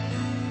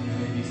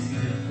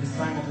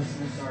assign will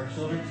dismiss our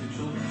children to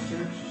Children's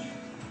Church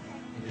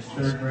in just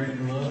third grade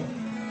and below.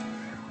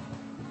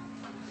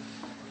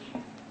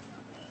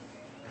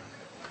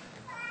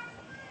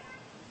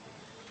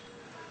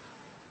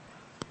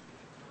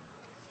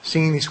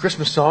 Singing these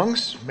Christmas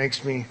songs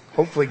makes me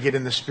hopefully get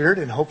in the spirit,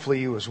 and hopefully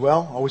you as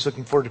well. Always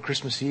looking forward to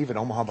Christmas Eve at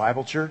Omaha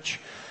Bible Church.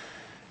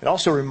 It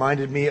also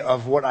reminded me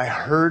of what I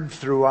heard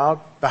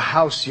throughout the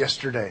house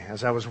yesterday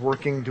as I was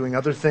working, doing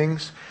other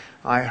things.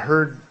 I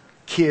heard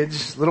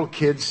little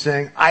kids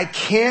saying, "I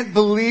can't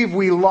believe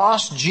we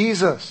lost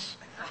Jesus."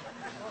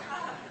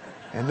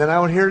 And then I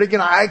would hear it again,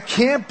 "I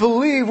can't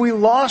believe we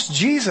lost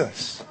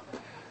Jesus."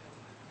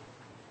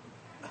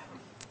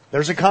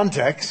 There's a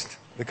context.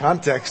 The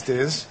context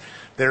is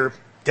they're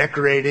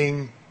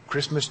decorating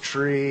Christmas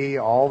tree,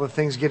 all the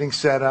things getting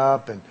set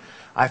up. And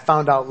I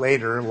found out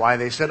later why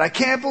they said, "I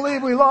can't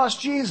believe we lost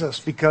Jesus,"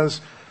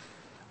 because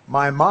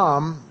my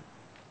mom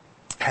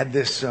had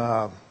this,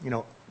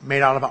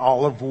 made out of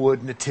olive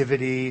wood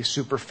nativity,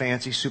 super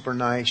fancy, super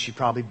nice. She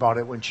probably bought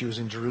it when she was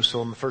in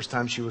Jerusalem, the first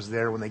time she was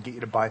there, when they get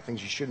you to buy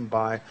things you shouldn't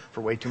buy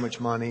for way too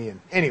much money.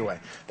 And anyway,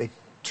 they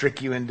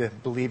trick you into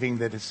believing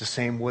that it's the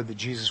same wood that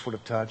Jesus would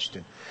have touched.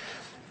 And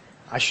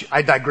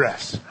I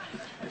digress.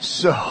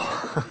 So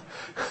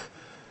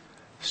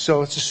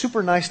it's a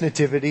super nice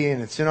nativity,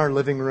 and it's in our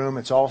living room.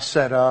 It's all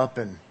set up,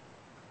 and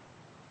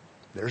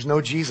there's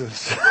no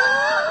Jesus.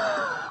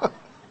 I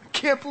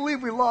can't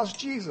believe we lost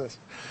Jesus.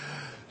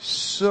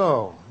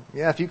 So,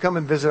 yeah, if you come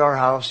and visit our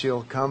house,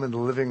 you'll come in the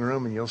living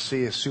room and you'll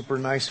see a super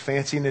nice,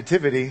 fancy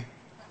nativity.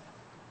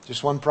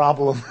 Just one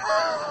problem.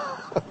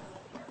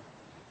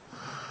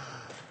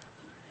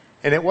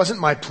 And it wasn't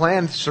my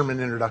planned sermon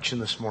introduction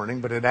this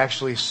morning, but it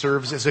actually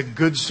serves as a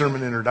good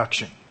sermon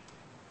introduction.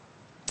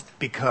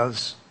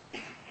 Because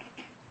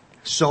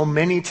so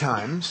many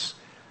times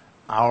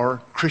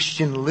our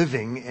Christian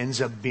living ends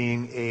up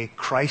being a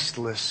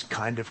Christless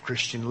kind of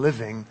Christian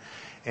living,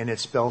 and it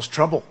spells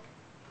trouble.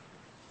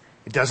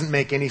 It doesn't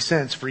make any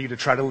sense for you to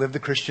try to live the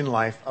Christian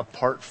life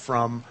apart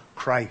from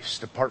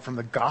Christ, apart from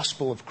the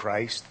gospel of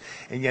Christ,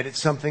 and yet it's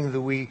something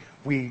that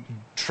we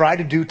try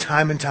to do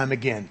time and time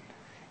again.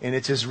 And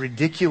it's as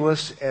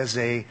ridiculous as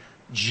a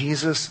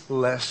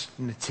Jesus-less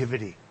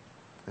nativity.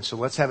 And so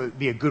let's have it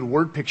be a good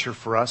word picture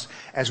for us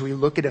as we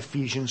look at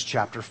Ephesians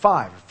chapter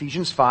 5.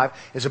 Ephesians 5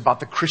 is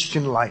about the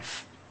Christian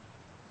life.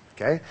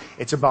 Okay?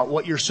 It's about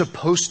what you're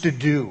supposed to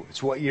do.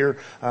 It's what you're,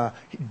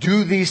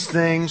 do these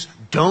things,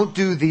 don't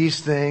do these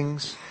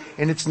things.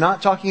 And it's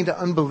not talking to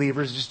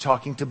unbelievers, it's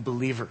talking to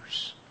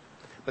believers.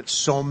 But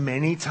so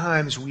many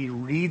times we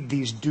read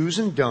these do's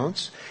and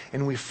don'ts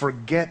and we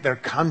forget their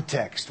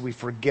context. We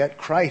forget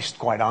Christ,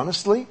 quite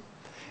honestly.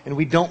 And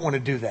we don't want to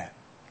do that.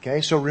 Okay?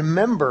 So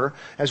remember,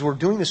 as we're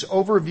doing this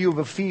overview of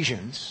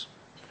Ephesians,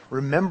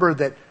 remember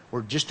that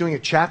we're just doing a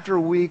chapter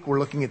a week. We're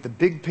looking at the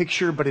big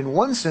picture. But in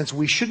one sense,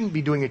 we shouldn't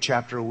be doing a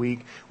chapter a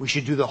week. We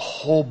should do the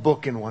whole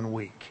book in 1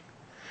 week.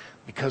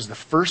 Because the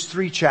first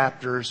 3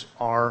 chapters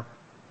are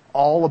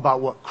all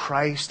about what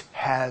Christ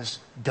has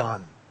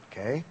done.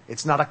 Okay?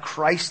 It's not a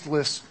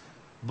Christless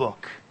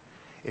book.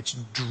 It's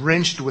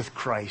drenched with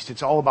Christ.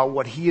 It's all about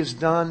what He has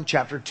done.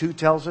 Chapter 2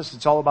 tells us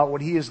it's all about what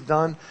He has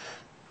done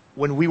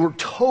when we were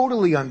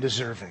totally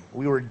undeserving.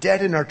 We were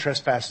dead in our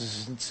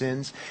trespasses and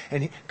sins,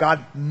 and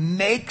God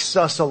makes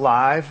us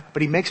alive,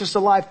 but He makes us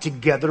alive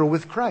together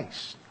with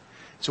Christ.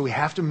 So we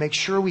have to make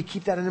sure we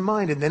keep that in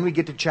mind. And then we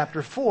get to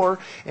chapter 4,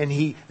 and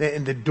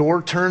the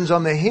door turns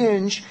on the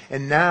hinge,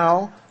 and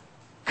now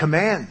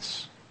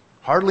commands.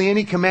 Hardly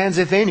any commands,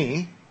 if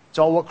any. It's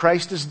all what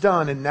Christ has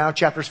done. And now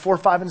chapters 4,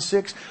 5, and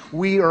 6,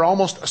 we are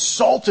almost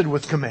assaulted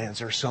with commands.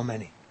 There are so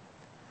many.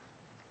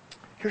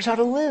 Here's how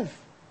to live.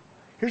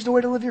 Here's the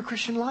way to live your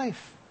Christian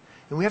life.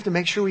 And we have to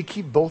make sure we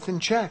keep both in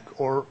check,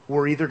 or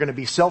we're either going to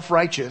be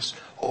self-righteous.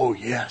 Oh,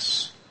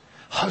 yes.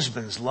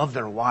 Husbands love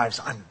their wives.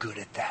 I'm good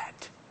at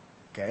that.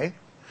 Okay?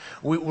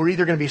 We're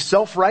either going to be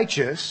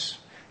self-righteous,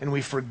 and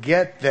we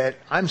forget that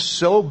I'm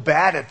so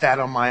bad at that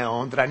on my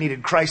own that I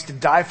needed Christ to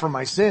die for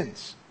my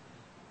sins.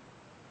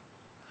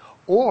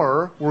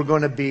 Or we're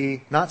going to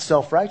be not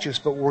self-righteous,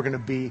 but we're going to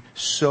be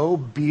so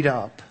beat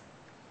up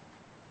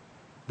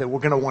that we're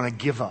going to want to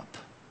give up.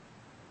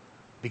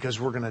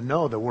 Because we're going to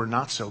know that we're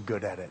not so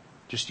good at it.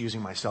 Just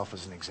using myself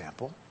as an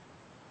example.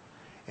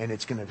 And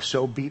it's going to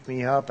so beat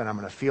me up, and I'm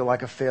going to feel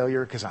like a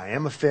failure because I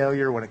am a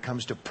failure when it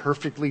comes to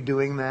perfectly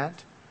doing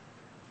that.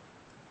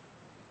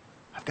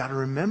 I've got to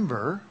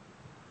remember,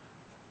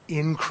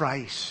 in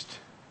Christ,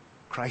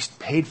 Christ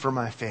paid for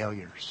my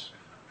failures.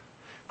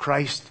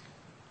 Christ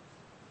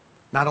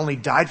not only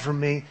died for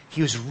me,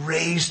 He was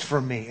raised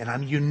for me, and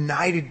I'm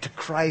united to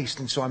Christ,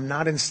 and so I'm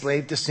not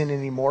enslaved to sin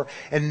anymore.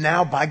 And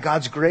now, by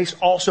God's grace,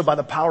 also by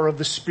the power of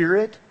the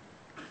Spirit,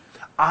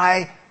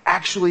 I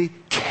actually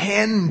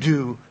can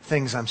do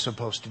things I'm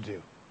supposed to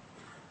do.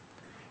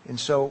 And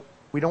so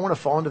we don't want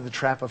to fall into the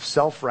trap of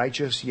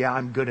self-righteous, yeah,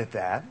 I'm good at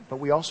that, but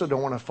we also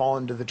don't want to fall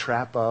into the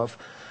trap of,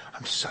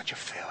 I'm such a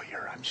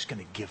failure, I'm just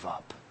going to give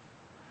up.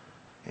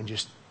 And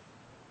just,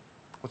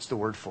 what's the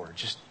word for it?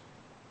 Just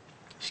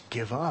just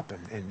give up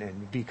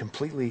and be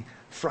completely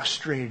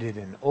frustrated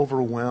and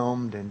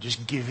overwhelmed and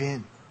just give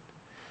in.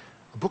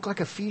 A book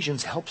like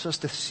Ephesians helps us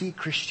to see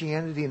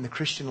Christianity and the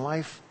Christian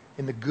life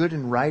in the good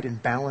and right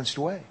and balanced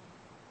way.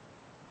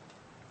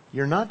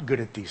 You're not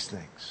good at these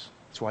things.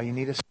 That's why you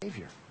need a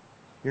Savior.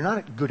 You're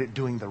not good at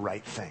doing the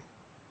right thing.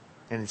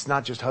 And it's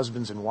not just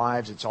husbands and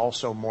wives. It's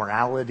also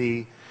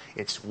morality.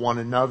 It's one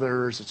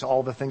another's. It's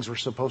all the things we're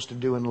supposed to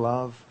do in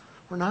love.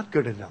 We're not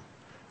good at them.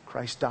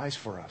 Christ dies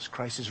for us.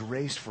 Christ is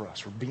raised for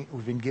us.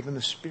 We've been given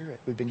the Spirit.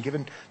 We've been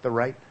given the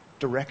right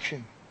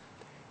direction.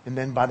 And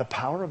then by the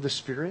power of the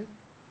Spirit,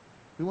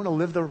 we want to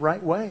live the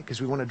right way because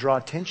we want to draw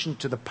attention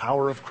to the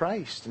power of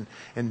Christ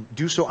and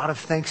do so out of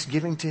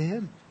thanksgiving to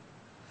Him.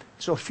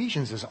 So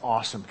Ephesians is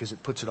awesome because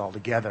it puts it all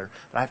together.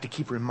 But I have to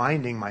keep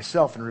reminding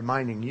myself and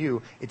reminding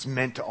you it's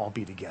meant to all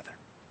be together.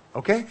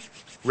 Okay?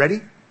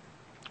 Ready?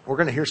 We're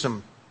going to hear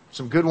some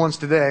good ones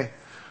today.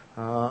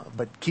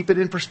 But keep it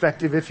in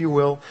perspective, if you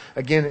will.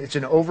 Again, it's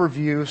an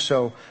overview,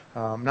 so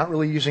I'm not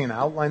really using an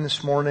outline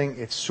this morning.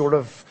 It's sort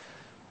of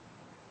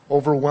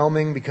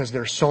overwhelming because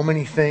there's so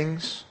many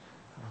things.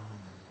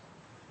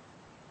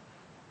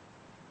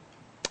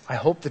 I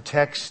hope the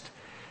text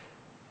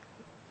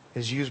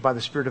is used by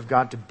the Spirit of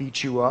God to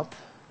beat you up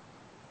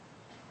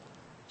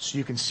so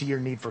you can see your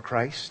need for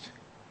Christ.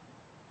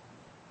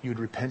 You would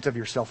repent of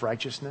your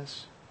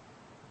self-righteousness.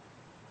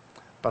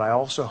 But I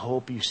also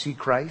hope you see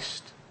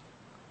Christ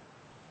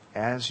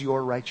as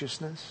your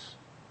righteousness,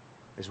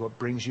 is what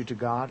brings you to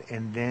God,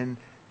 and then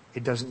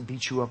it doesn't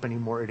beat you up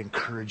anymore, it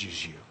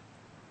encourages you.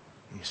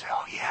 And you say,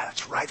 oh yeah,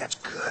 that's right, that's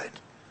good.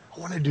 I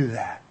want to do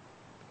that.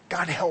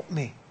 God help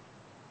me.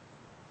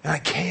 And I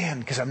can,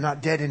 because I'm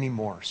not dead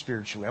anymore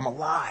spiritually. I'm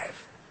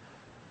alive.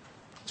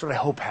 That's what I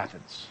hope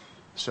happens.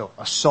 So,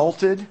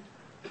 assaulted,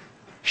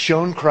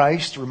 shown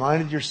Christ,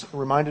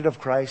 reminded of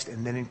Christ,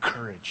 and then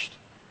encouraged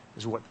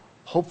is what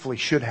hopefully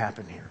should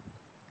happen here.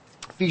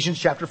 Ephesians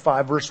chapter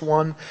 5 verse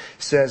 1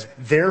 says,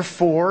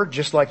 therefore,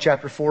 just like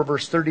chapter 4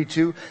 verse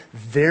 32,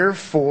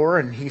 therefore,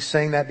 and he's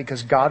saying that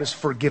because God has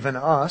forgiven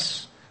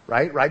us,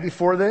 right? Right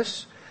before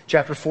this,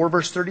 chapter 4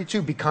 verse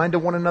 32, be kind to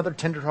one another,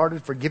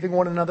 tenderhearted, forgiving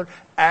one another,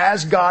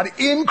 as God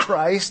in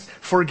Christ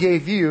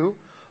forgave you.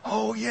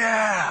 Oh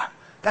yeah,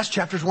 that's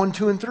chapters 1,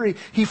 2, and 3.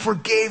 He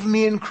forgave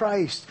me in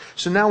Christ.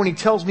 So now when he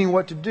tells me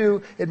what to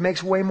do, it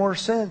makes way more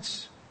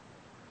sense.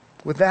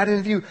 With that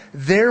in view,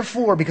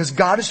 therefore, because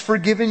God has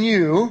forgiven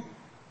you,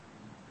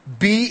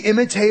 be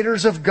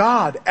imitators of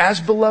God as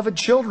beloved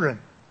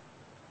children.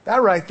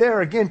 That right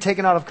there, again,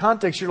 taken out of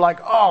context, you're like,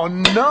 oh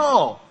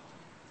no,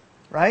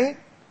 right?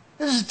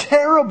 This is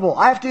terrible.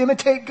 I have to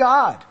imitate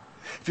God.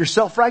 If you're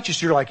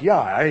self-righteous, you're like, yeah,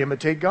 I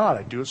imitate God.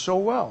 I do it so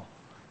well.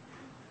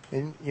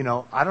 And,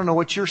 I don't know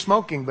what you're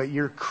smoking, but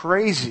you're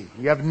crazy.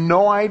 You have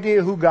no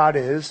idea who God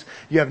is.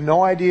 You have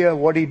no idea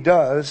what He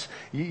does.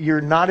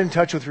 You're not in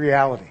touch with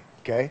reality,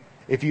 okay?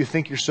 If you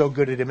think you're so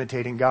good at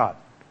imitating God.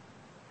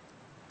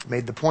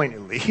 Made the point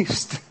at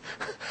least.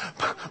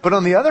 But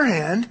on the other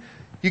hand,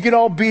 you get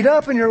all beat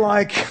up and you're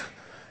like,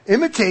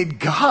 imitate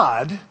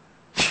God?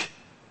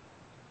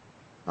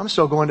 I'm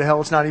so going to hell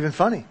it's not even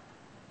funny.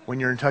 When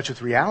you're in touch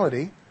with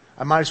reality,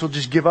 I might as well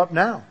just give up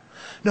now.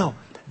 No,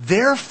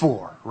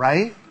 therefore,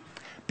 right?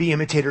 Be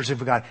imitators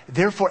of God.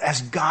 Therefore,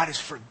 as God has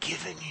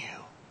forgiven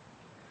you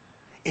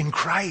in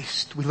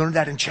Christ. We learned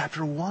that in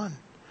chapter 1.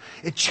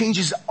 It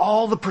changes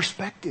all the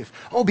perspective.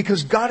 Oh,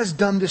 because God has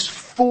done this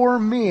for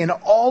me and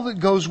all that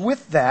goes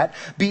with that,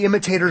 be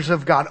imitators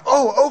of God.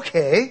 Oh,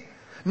 okay.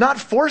 Not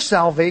for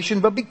salvation,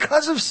 but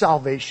because of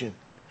salvation.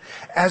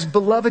 As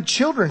beloved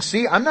children.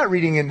 See, I'm not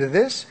reading into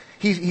this.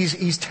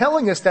 He's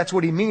telling us that's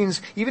what he means,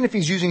 even if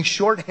he's using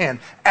shorthand.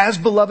 As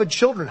beloved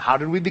children. How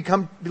did we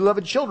become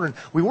beloved children?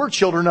 We were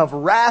children of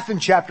wrath in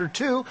chapter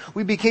 2.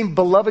 We became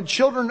beloved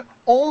children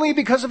only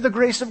because of the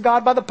grace of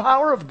God by the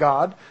power of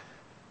God.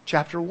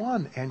 Chapter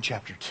 1 and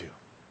chapter 2.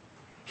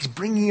 He's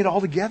bringing it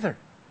all together.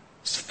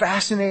 It's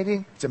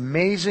fascinating. It's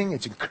amazing.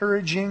 It's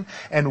encouraging.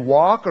 And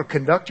walk or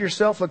conduct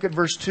yourself. Look at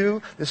verse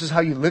 2. This is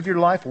how you live your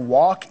life.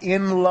 Walk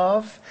in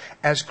love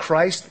as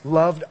Christ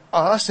loved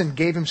us and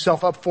gave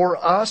Himself up for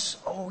us.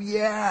 Oh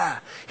yeah,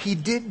 He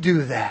did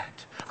do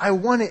that. I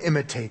want to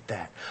imitate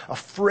that. A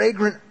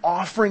fragrant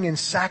offering and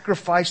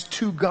sacrifice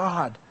to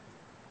God.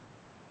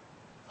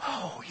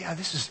 Oh yeah,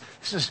 this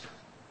is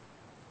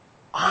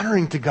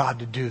honoring to God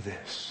to do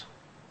this.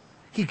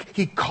 He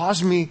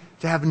caused me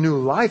to have a new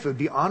life. It would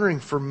be honoring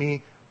for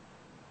me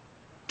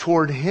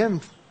toward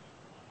Him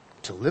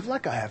to live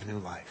like I have new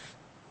life.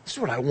 This is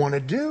what I want to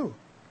do.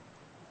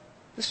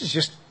 This is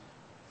just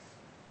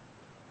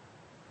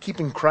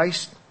keeping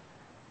Christ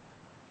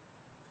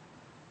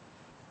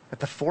at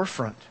the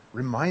forefront,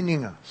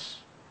 reminding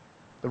us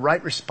the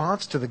right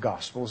response to the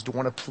gospel is to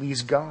want to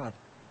please God.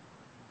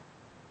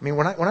 I mean,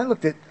 when I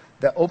looked at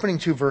the opening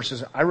 2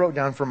 verses, I wrote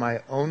down for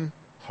my own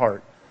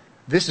heart,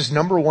 this is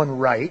number 1,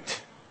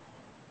 right.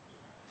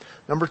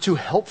 Number 2,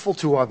 helpful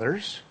to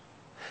others.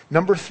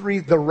 Number 3,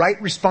 the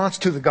right response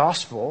to the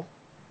gospel.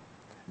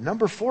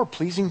 Number 4,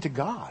 pleasing to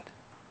God.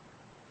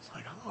 It's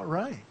like, all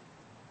right.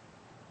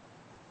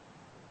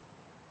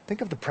 Think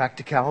of the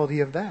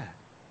practicality of that.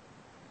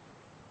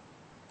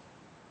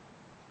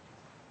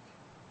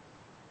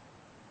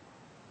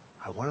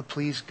 I want to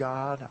please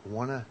God. I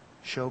want to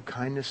show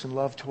kindness and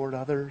love toward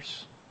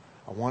others.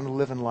 I want to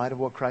live in light of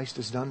what Christ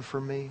has done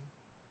for me.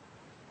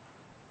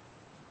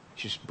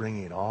 Just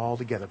bringing it all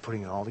together,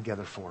 putting it all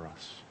together for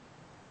us.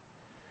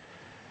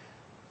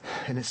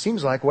 And it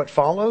seems like what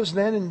follows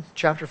then in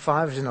chapter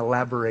 5 is an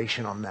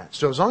elaboration on that.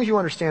 So as long as you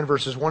understand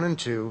verses 1 and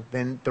 2,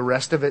 then the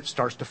rest of it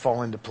starts to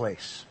fall into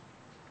place.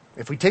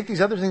 If we take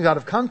these other things out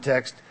of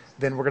context,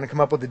 then we're going to come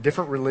up with a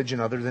different religion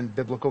other than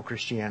biblical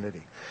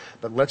Christianity.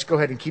 But let's go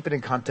ahead and keep it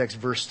in context,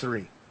 verse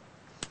 3.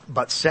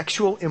 But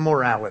sexual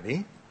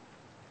immorality,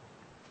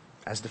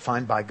 as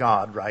defined by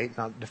God, right?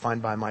 Not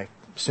defined by my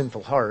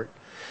sinful heart.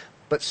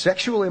 But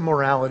sexual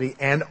immorality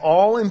and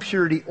all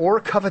impurity or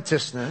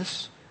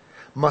covetousness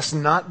must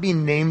not be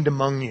named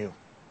among you,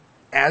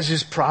 as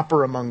is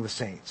proper among the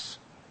saints.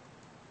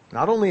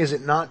 Not only is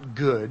it not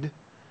good,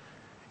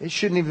 it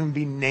shouldn't even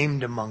be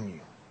named among you.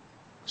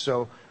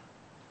 So,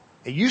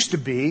 it used to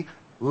be,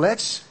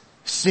 let's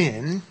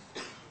sin,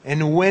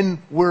 and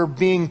when we're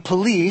being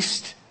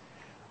policed,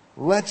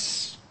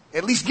 let's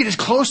at least get as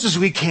close as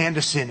we can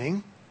to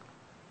sinning.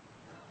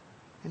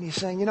 And he's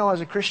saying, as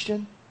a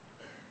Christian,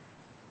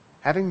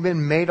 having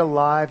been made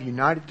alive,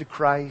 united to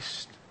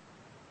Christ,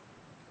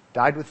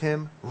 died with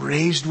Him,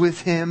 raised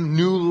with Him,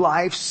 new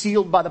life,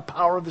 sealed by the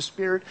power of the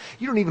Spirit,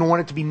 you don't even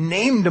want it to be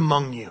named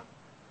among you.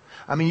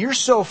 I mean, you're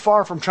so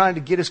far from trying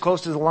to get as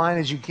close to the line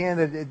as you can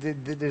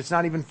that it's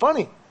not even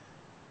funny.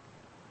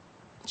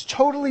 It's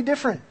totally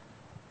different.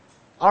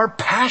 Our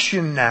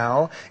passion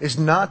now is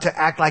not to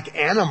act like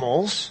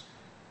animals.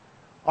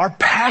 Our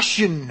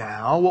passion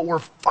now, what we're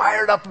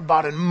fired up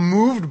about and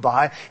moved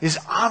by, is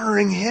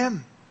honoring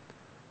Him.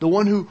 The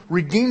one who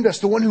redeemed us,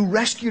 the one who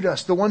rescued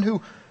us, the one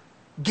who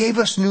gave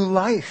us new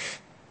life,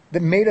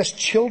 that made us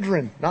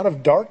children, not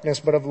of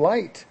darkness, but of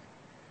light.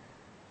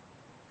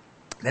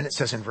 Then it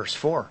says in verse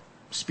 4,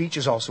 speech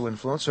is also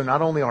influenced. So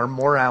not only our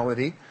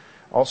morality,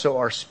 also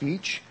our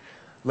speech.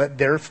 Let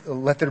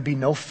there be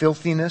no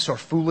filthiness or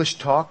foolish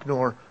talk,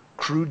 nor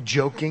crude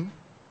joking,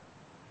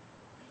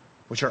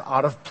 which are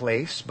out of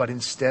place, but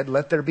instead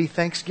let there be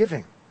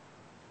thanksgiving.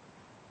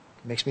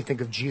 It makes me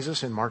think of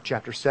Jesus in Mark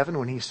chapter 7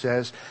 when He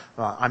says,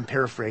 I'm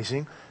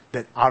paraphrasing,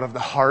 that out of the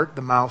heart,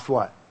 the mouth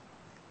what?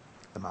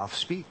 The mouth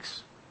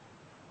speaks.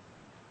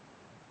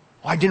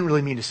 Well, I didn't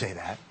really mean to say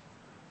that.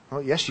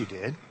 Well, yes, you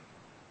did.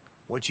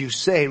 What you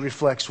say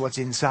reflects what's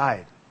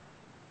inside.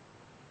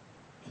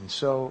 And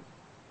so,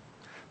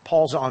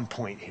 Paul's on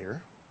point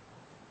here.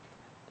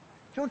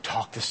 You don't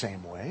talk the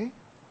same way.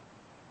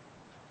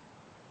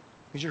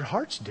 Because your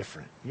heart's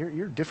different.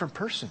 You're a different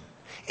person.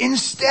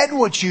 Instead,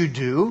 what you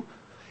do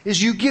is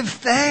you give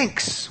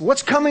thanks.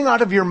 What's coming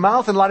out of your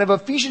mouth in light of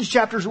Ephesians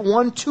chapters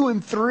 1, 2,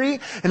 and 3,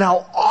 and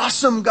how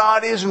awesome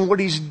God is and what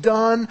He's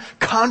done,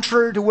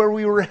 contrary to where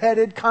we were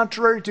headed,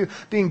 contrary to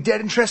being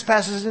dead in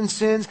trespasses and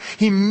sins.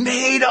 He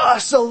made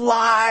us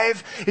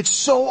alive. It's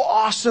so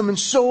awesome and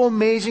so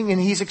amazing,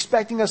 and He's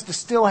expecting us to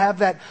still have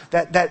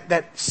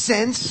that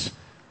sense.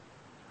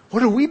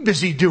 What are we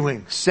busy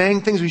doing?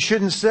 Saying things we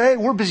shouldn't say?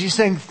 We're busy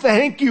saying,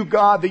 thank you,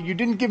 God, that you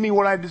didn't give me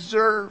what I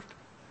deserved.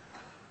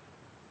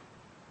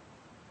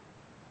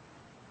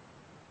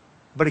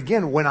 But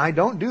again, when I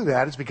don't do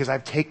that, it's because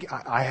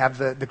I have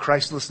the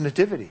Christless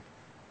nativity.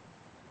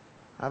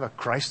 I have a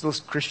Christless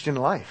Christian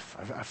life.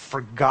 I've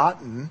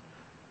forgotten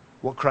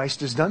what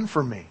Christ has done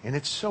for me. And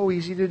it's so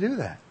easy to do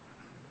that.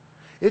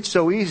 It's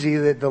so easy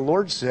that the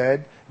Lord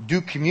said, do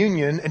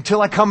communion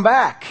until I come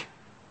back.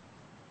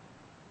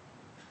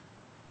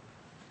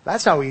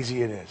 That's how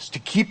easy it is to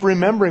keep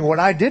remembering what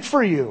I did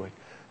for you.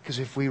 Because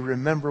if we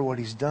remember what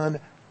He's done,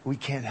 we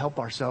can't help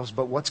ourselves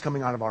but what's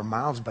coming out of our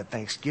mouths but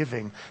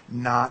thanksgiving,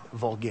 not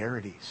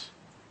vulgarities.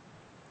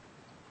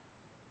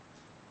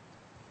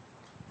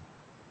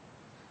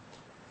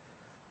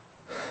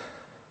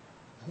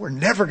 We're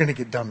never going to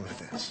get done with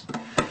this.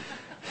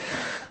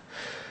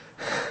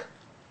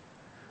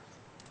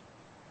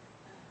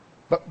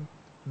 But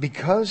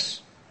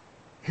because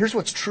here's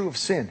what's true of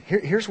sin.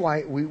 Here's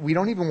why we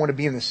don't even want to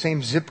be in the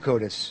same zip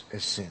code as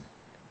sin.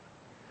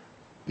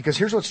 Because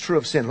here's what's true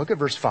of sin. Look at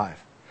verse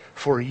 5.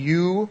 For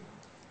you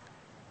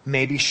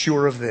may be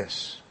sure of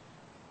this.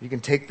 You can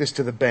take this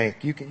to the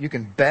bank. You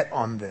can bet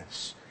on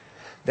this.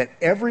 That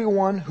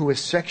everyone who is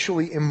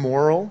sexually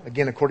immoral,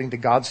 again according to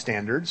God's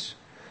standards,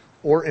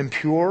 or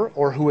impure,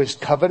 or who is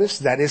covetous,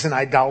 that is an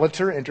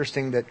idolater.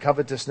 Interesting that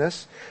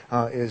covetousness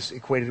is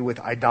equated with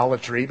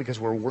idolatry because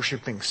we're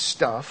worshiping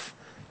stuff.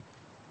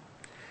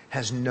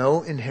 Has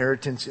no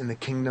inheritance in the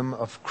kingdom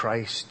of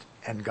Christ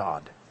and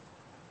God.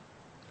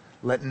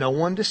 Let no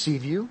one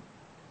deceive you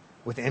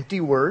with empty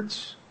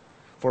words,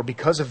 for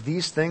because of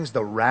these things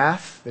the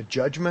wrath, the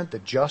judgment, the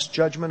just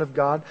judgment of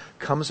God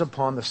comes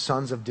upon the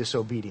sons of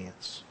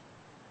disobedience.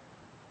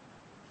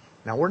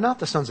 Now, we're not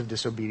the sons of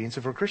disobedience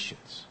if we're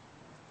Christians.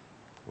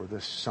 We're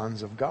the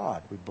sons of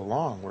God. We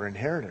belong. We're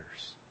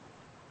inheritors.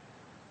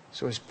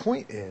 So his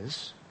point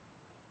is,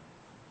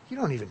 you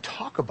don't even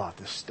talk about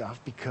this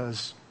stuff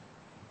because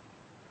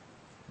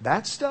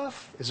That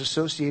stuff is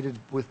associated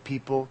with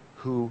people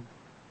who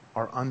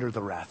are under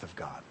the wrath of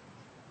God.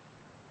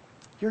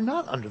 You're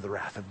not under the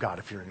wrath of God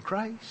if you're in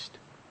Christ.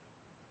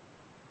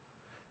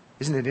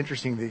 Isn't it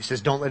interesting that he says,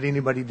 don't let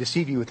anybody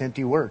deceive you with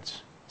empty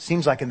words?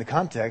 Seems like in the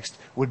context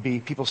would be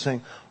people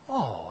saying,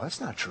 oh,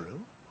 that's not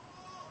true.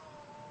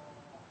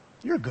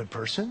 You're a good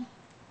person.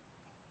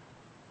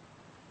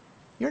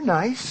 You're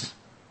nice.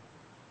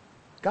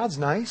 God's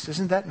nice.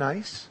 Isn't that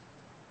nice?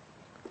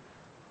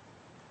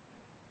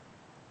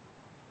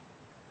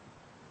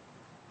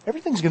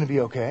 Everything's going to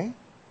be okay.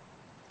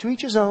 To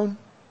each his own.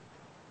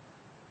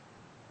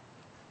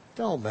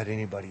 Don't let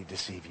anybody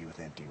deceive you with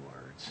empty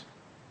words.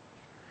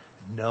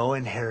 No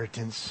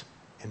inheritance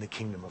in the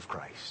kingdom of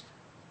Christ.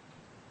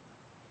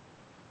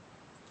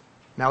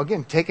 Now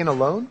again, taken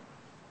alone,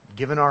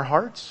 given our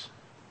hearts,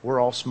 we're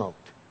all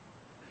smoked.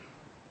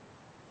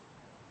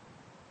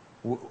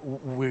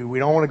 We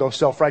don't want to go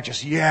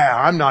self-righteous. Yeah,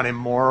 I'm not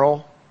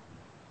immoral.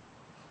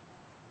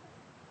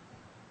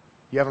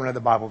 You haven't read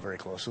the Bible very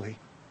closely.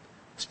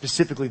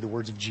 Specifically the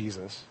words of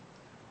Jesus.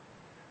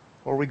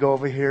 Or we go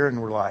over here and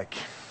we're like,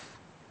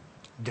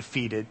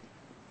 defeated.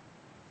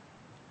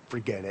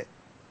 Forget it.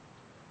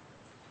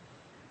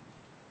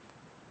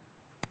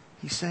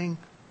 He's saying,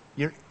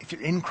 if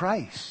you're in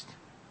Christ,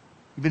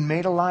 you've been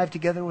made alive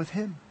together with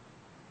Him.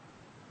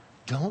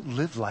 Don't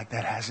live like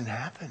that hasn't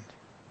happened.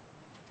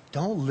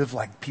 Don't live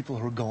like people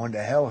who are going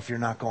to hell if you're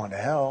not going to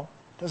hell.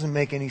 It doesn't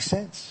make any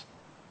sense.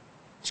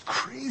 It's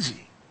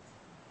crazy.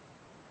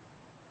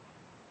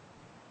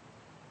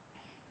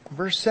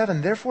 Verse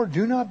 7, therefore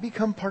do not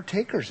become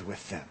partakers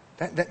with them.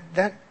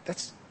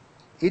 That's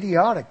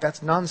idiotic.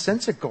 That's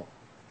nonsensical.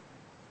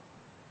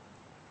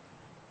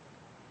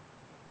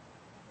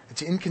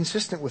 It's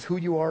inconsistent with who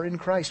you are in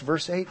Christ.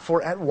 Verse 8,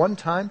 for at one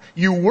time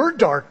you were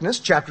darkness.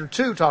 Chapter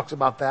 2 talks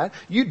about that.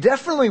 You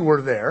definitely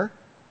were there.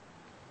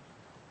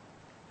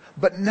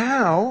 But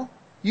now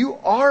you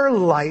are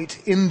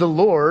light in the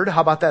Lord.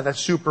 How about that? That's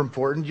super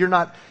important. You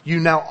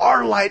now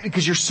are light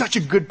because you're such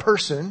a good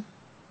person.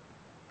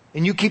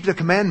 And you keep the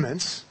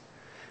commandments.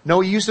 No,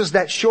 he uses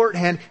that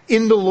shorthand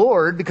in the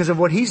Lord because of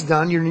what He's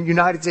done. You're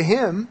united to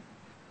Him.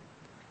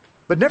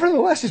 But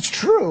nevertheless, it's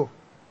true.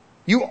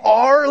 You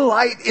are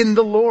light in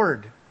the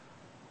Lord.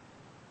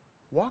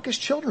 Walk as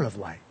children of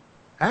light.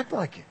 Act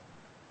like it.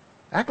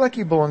 Act like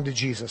you belong to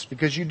Jesus,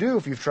 because you do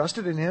if you've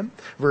trusted in Him.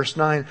 Verse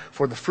 9,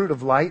 for the fruit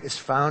of light is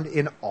found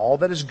in all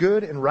that is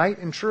good and right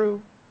and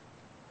true.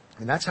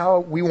 And that's how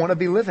we want to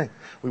be living.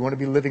 We want to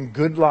be living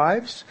good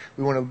lives.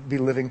 We want to be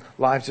living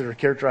lives that are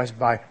characterized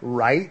by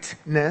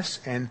rightness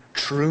and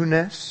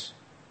trueness.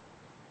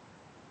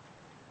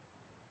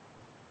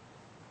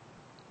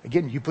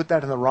 Again, you put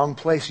that in the wrong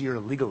place, you're a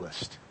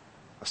legalist,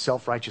 a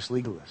self-righteous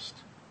legalist.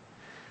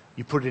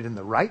 You put it in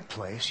the right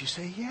place, you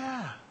say,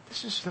 yeah,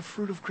 this is the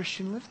fruit of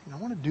Christian living. I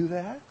want to do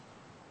that.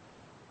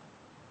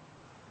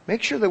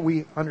 Make sure that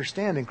we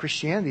understand in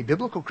Christianity,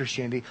 biblical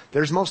Christianity,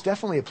 there's most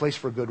definitely a place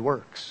for good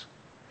works.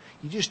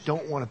 You just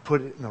don't want to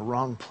put it in the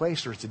wrong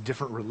place or it's a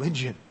different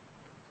religion.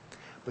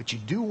 But you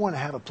do want to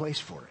have a place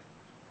for it.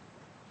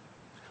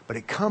 But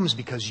it comes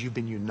because you've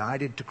been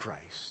united to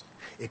Christ.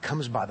 It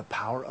comes by the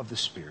power of the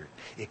Spirit.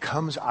 It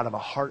comes out of a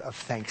heart of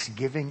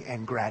thanksgiving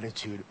and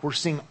gratitude. We're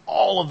seeing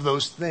all of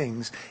those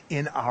things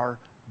in our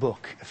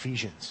book,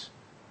 Ephesians.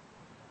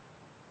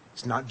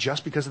 It's not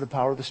just because of the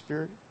power of the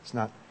Spirit. It's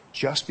not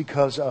just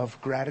because of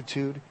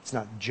gratitude. It's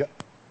not just...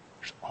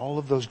 There's all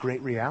of those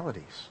great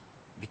realities.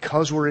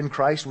 Because we're in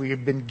Christ, we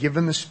have been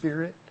given the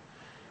Spirit,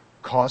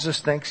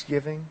 causes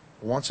thanksgiving,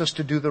 wants us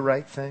to do the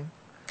right thing.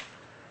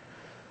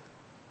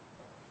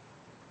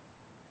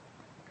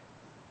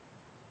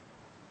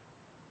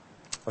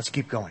 Let's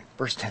keep going.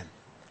 Verse 10.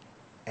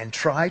 And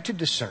try to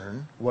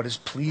discern what is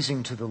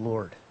pleasing to the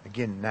Lord.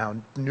 Again,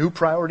 now, new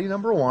priority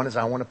number 1 is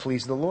I want to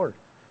please the Lord.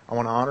 I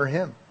want to honor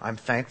Him. I'm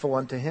thankful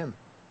unto Him.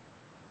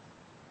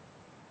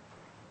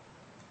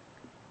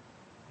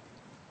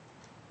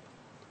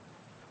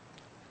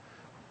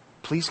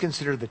 Please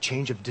consider the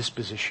change of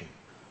disposition.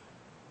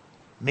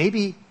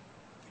 Maybe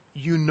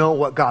you know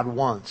what God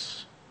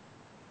wants.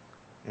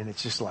 And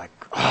it's just like,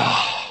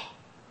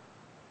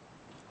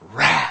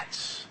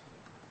 rats.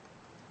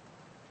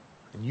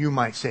 And you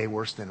might say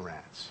worse than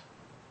rats.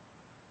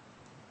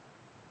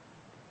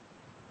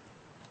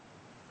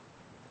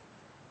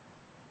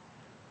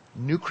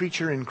 New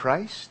creature in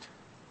Christ?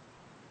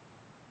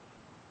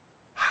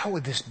 How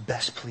would this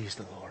best please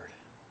the Lord?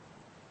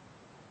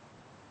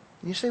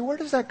 And you say, where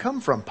does that come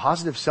from?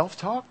 Positive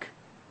self-talk?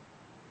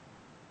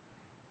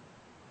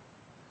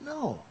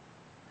 No.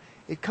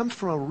 It comes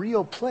from a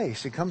real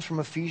place. It comes from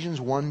Ephesians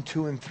 1,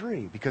 2, and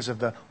 3. Because of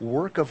the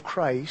work of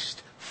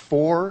Christ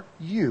for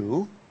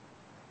you.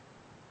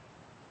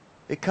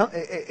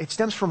 It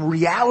stems from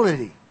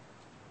reality.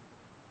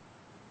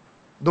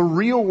 The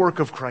real work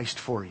of Christ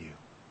for you.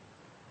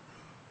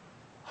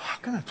 How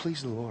can I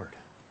please the Lord?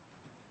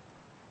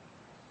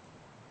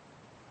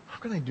 How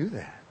can I do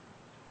that?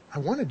 I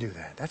want to do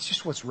that. That's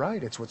just what's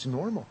right. It's what's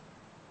normal.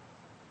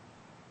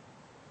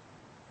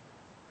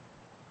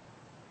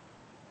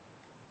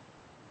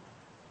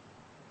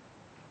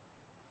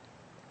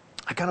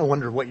 I kind of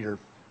wonder what you're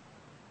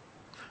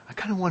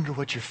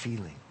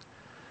feeling.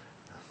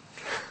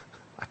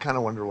 I kind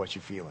of wonder what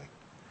you're feeling.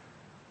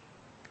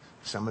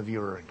 Some of you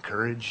are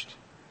encouraged.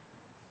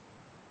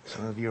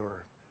 Some of you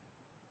are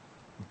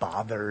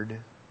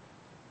bothered.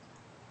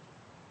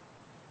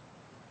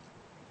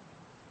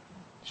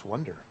 Just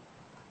wonder.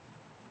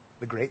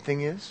 The great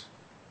thing is,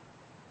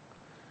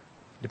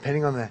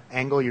 depending on the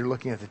angle you're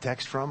looking at the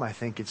text from, I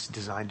think it's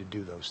designed to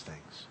do those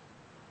things.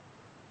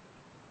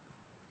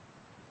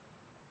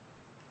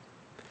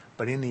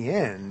 But in the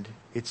end,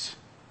 its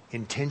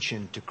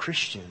intention to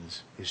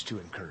Christians is to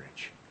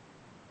encourage.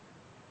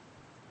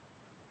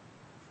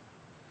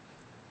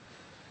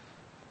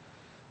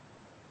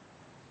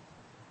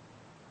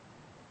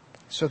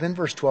 So then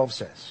verse 12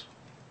 says,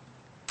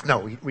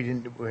 no, we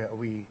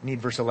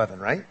need verse 11,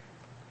 right?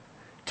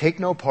 Take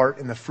no part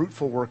in the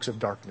fruitful works of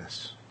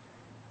darkness,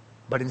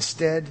 but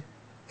instead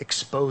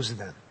expose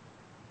them.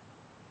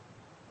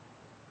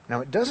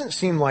 Now, it doesn't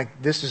seem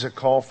like this is a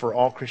call for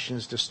all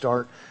Christians to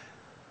start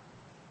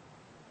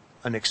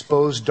an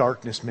exposed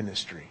darkness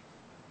ministry.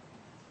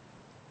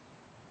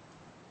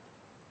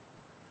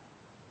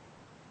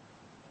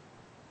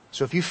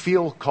 So if you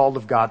feel called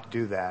of God to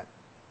do that,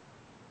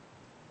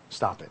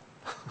 stop it.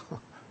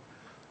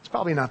 It's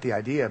probably not the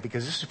idea,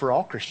 because this is for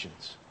all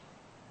Christians.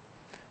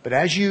 But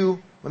let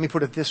me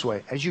put it this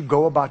way, as you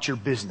go about your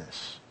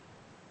business,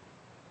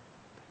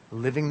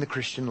 living the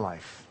Christian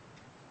life,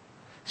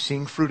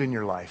 seeing fruit in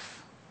your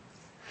life,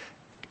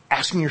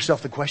 asking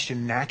yourself the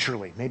question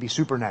naturally, maybe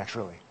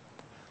supernaturally,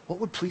 what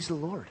would please the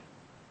Lord?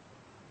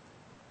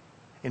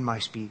 In my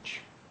speech,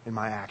 in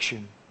my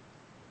action,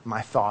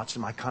 my thoughts,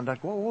 in my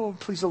conduct, what would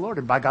please the Lord?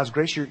 And by God's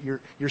grace,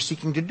 you're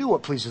seeking to do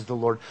what pleases the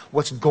Lord.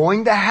 What's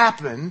going to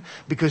happen,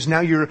 because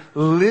now you're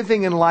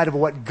living in light of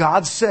what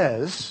God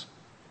says,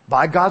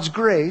 by God's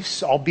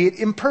grace, albeit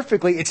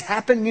imperfectly, it's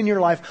happening in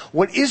your life.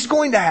 What is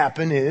going to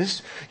happen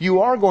is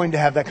you are going to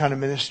have that kind of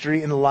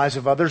ministry in the lives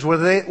of others,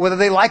 whether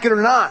they like it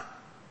or not.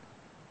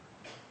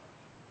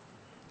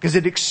 Because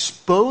it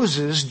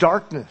exposes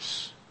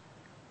darkness.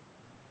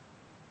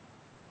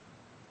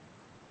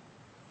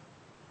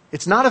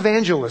 It's not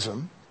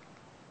evangelism.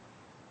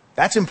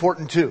 That's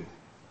important too.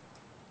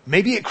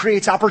 Maybe it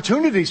creates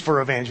opportunities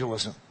for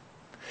evangelism.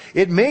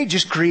 It may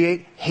just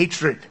create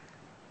hatred.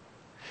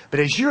 But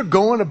as you're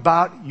going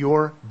about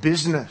your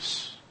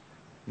business,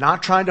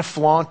 not trying to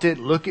flaunt it,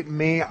 look at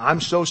me,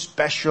 I'm so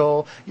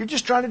special, you're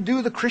just trying to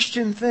do the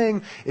Christian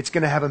thing, it's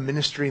going to have a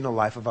ministry in the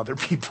life of other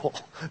people.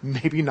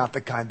 Maybe not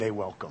the kind they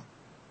welcome.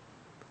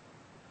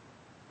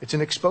 It's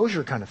an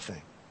exposure kind of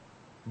thing.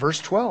 Verse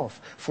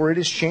 12, for it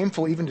is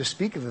shameful even to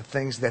speak of the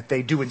things that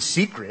they do in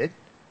secret.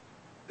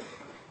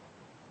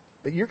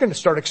 But you're going to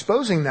start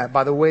exposing that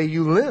by the way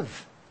you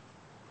live.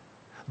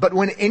 But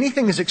when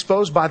anything is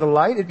exposed by the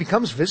light, it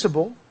becomes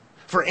visible.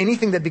 For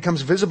anything that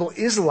becomes visible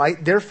is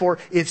light. Therefore,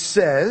 it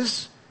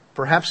says,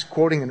 perhaps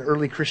quoting an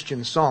early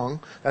Christian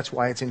song, that's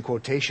why it's in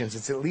quotations,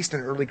 it's at least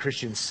an early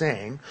Christian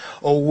saying,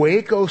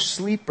 awake, O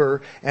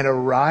sleeper, and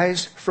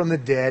arise from the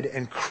dead,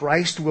 and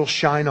Christ will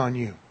shine on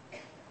you.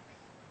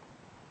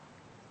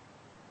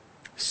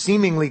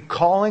 Seemingly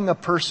calling a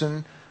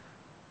person,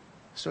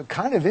 so it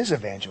kind of is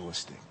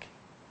evangelistic,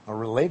 or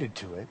related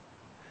to it,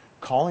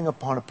 calling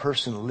upon a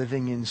person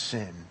living in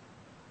sin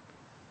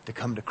to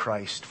come to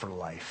Christ for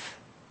life.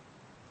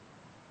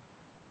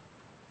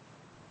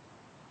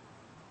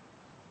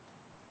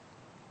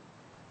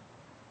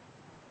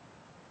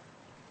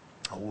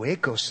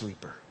 Awake, O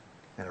sleeper,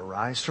 and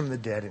arise from the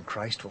dead, and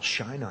Christ will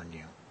shine on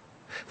you.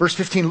 Verse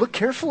 15, look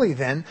carefully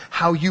then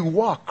how you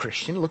walk,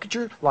 Christian. Look at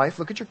your life,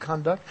 look at your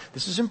conduct.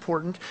 This is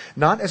important.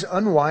 Not as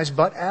unwise,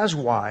 but as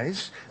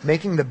wise,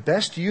 making the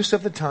best use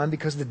of the time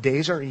because the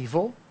days are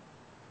evil.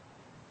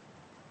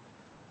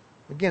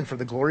 Again, for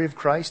the glory of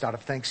Christ, out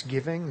of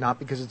thanksgiving, not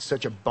because it's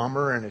such a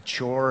bummer and a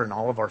chore and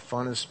all of our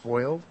fun is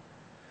spoiled.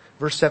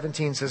 Verse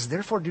 17 says,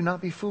 therefore do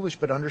not be foolish,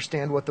 but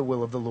understand what the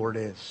will of the Lord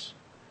is.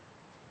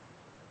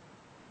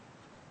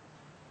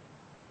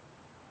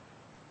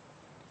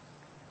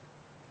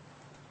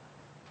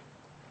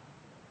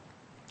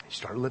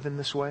 Start living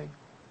this way.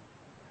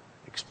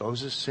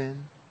 Exposes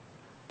sin.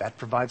 That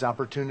provides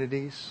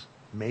opportunities,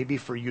 maybe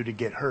for you to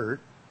get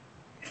hurt.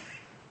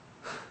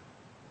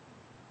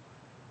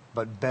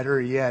 But better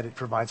yet, it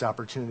provides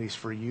opportunities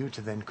for you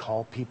to then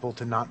call people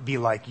to not be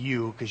like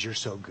you because you're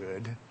so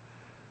good,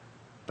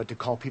 but to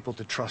call people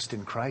to trust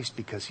in Christ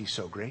because He's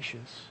so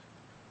gracious.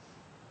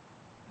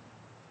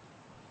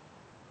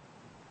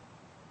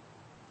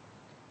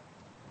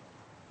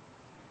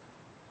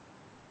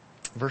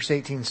 Verse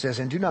 18 says,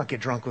 and do not get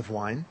drunk with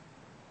wine,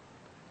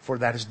 for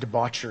that is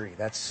debauchery.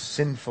 That's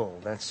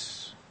sinful.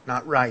 That's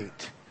not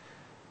right.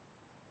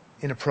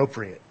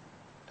 Inappropriate.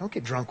 Don't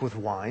get drunk with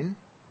wine,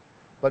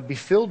 but be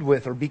filled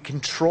with or be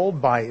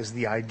controlled by is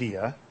the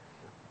idea.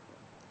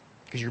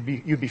 Because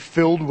you'd be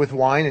filled with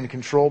wine and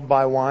controlled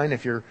by wine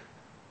if you're,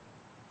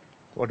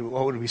 what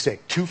would we say,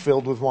 too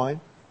filled with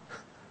wine?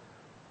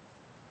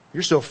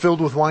 You're so filled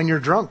with wine you're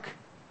drunk.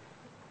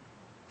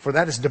 For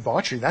that is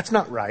debauchery. That's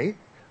not right.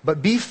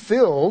 But be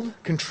filled,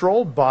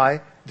 controlled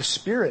by the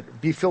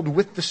Spirit. Be filled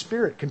with the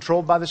Spirit,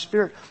 controlled by the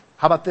Spirit.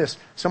 How about this?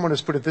 Someone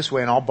has put it this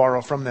way, and I'll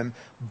borrow from them.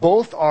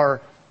 Both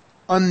are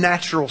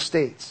unnatural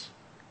states.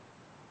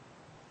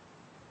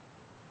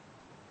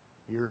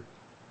 You're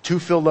too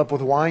filled up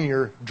with wine,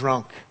 you're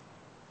drunk.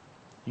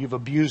 You've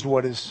abused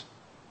what is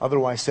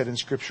otherwise said in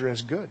Scripture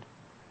as good.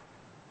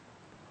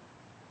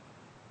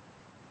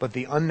 But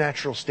the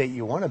unnatural state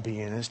you want to be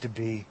in is to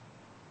be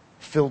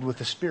filled with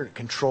the Spirit,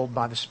 controlled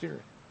by the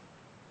Spirit.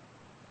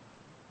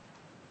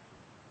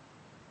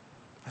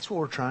 That's what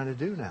we're trying to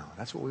do now.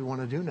 That's what we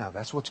want to do now.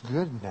 That's what's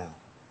good now.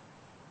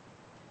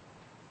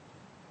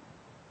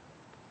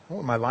 I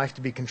want my life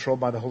to be controlled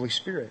by the Holy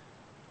Spirit.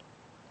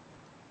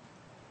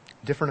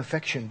 Different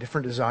affection,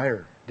 different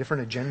desire,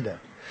 different agenda.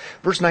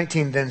 Verse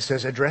 19 then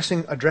says,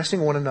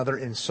 addressing one another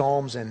in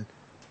psalms and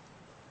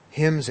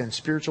hymns and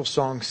spiritual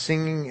songs,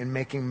 singing and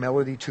making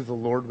melody to the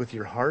Lord with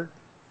your heart.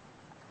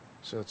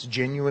 So it's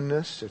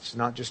genuineness. It's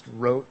not just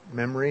rote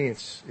memory.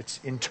 It's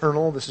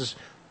internal. This is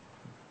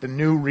the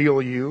new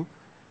real you.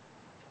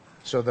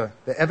 So the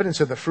evidence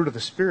of the fruit of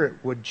the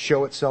Spirit would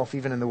show itself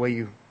even in the way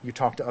you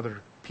talk to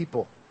other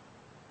people.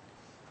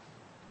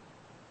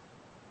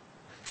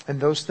 And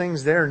those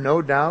things there,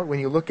 no doubt, when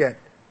you look at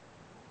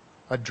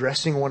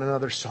addressing one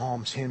another,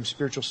 psalms, hymns,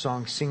 spiritual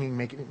songs, singing,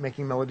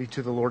 making melody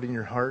to the Lord in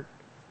your heart,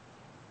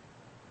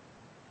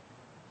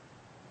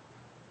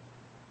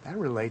 that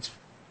relates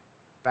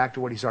back to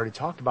what he's already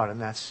talked about, and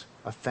that's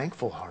a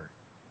thankful heart.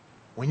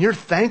 When you're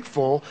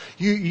thankful,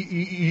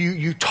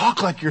 you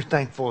talk like you're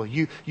thankful.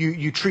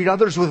 You treat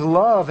others with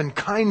love and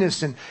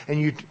kindness, and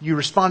you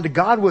respond to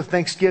God with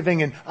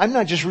thanksgiving. And I'm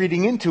not just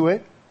reading into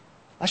it.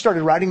 I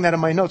started writing that in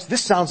my notes.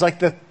 This sounds like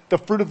the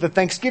fruit of the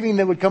thanksgiving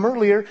that would come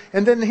earlier.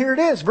 And then here it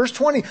is, verse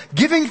 20.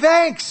 Giving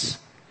thanks.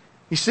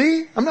 You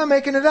see? I'm not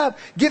making it up.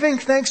 Giving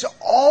thanks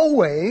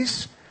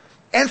always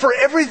and for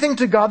everything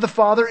to God the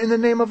Father in the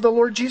name of the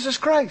Lord Jesus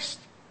Christ.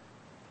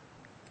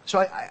 So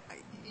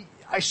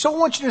I so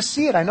want you to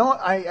see it. I know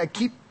I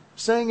keep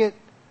saying it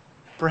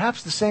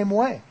perhaps the same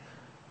way.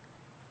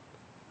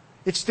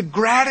 It's the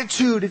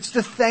gratitude, it's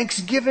the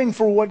thanksgiving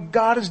for what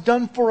God has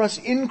done for us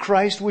in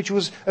Christ, which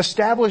was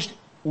established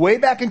way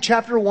back in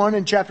chapter 1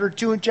 and chapter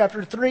 2 and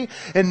chapter 3.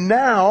 And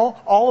now,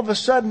 all of a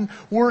sudden,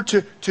 we're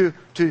to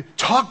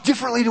talk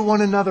differently to one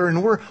another.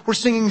 And we're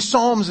singing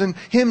psalms and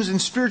hymns and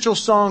spiritual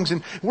songs.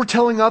 And we're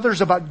telling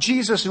others about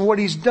Jesus and what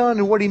He's done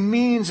and what He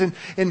means and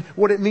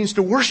what it means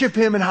to worship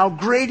Him and how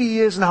great He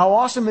is and how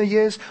awesome He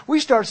is.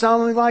 We start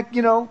sounding like,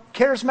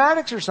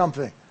 charismatics or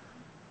something.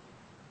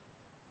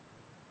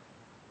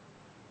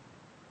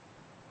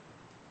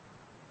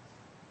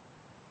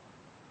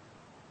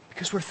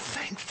 Because we're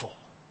thankful.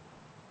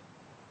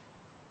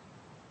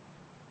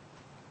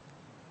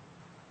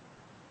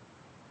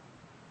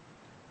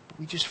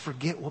 We just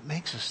forget what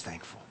makes us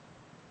thankful.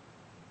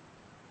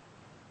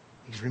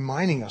 He's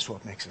reminding us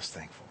what makes us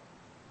thankful.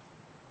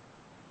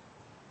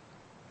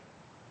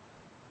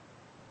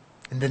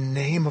 In the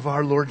name of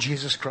our Lord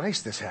Jesus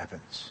Christ, this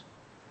happens.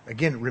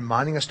 Again,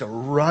 reminding us to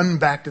run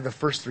back to the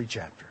first 3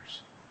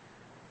 chapters.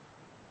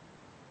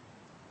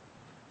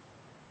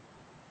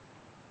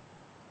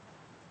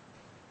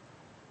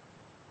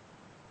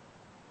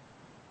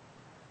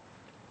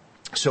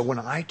 So when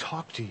I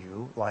talk to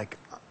you like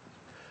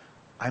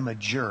I'm a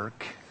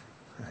jerk,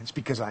 it's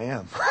because I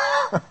am.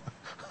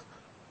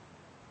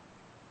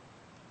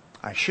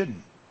 I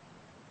shouldn't.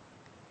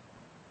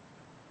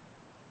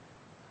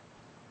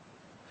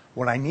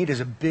 What I need is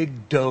a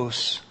big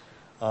dose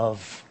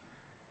of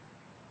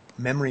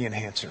memory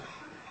enhancer.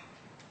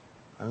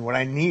 And what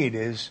I need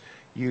is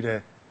you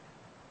to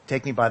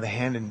take me by the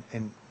hand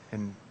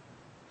and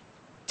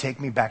take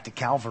me back to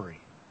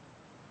Calvary.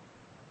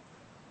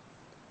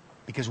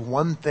 Because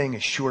one thing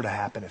is sure to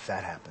happen if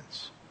that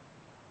happens.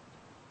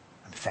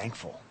 I'm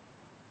thankful.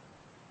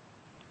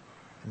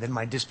 And then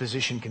my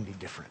disposition can be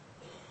different.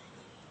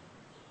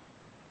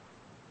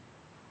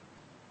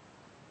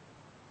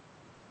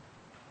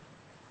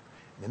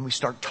 And then we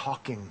start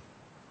talking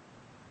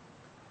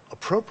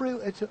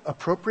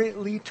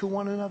appropriately to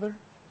one another.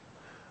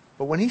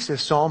 But when he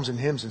says psalms and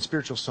hymns and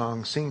spiritual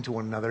songs, sing to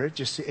one another,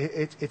 it's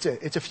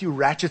a few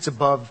ratchets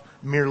above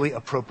merely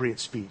appropriate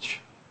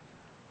speech.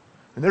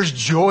 And there's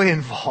joy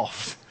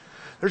involved.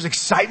 There's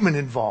excitement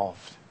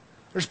involved.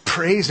 There's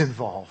praise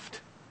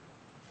involved.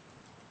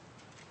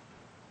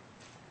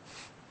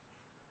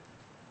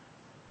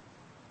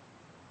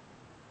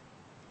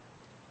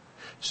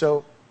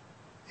 So,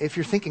 if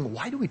you're thinking,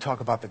 why do we talk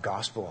about the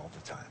gospel all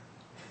the time?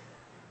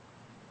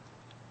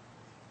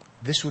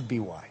 This would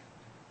be why.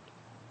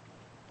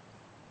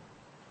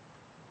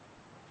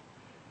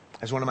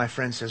 As one of my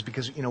friends says,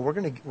 because we're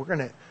going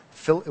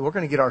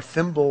to get our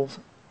thimble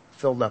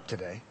filled up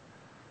today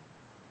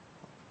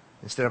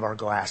instead of our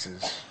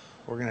glasses.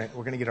 We're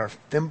going to get our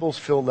thimbles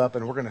filled up,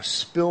 and we're going to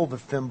spill the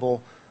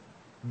thimble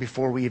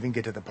before we even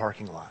get to the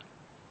parking lot.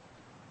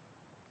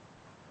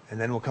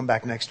 And then we'll come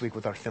back next week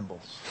with our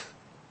thimbles.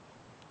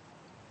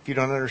 If you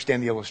don't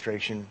understand the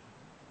illustration,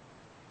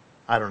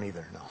 I don't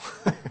either,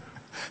 no.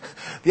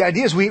 the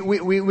idea is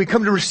we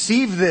come to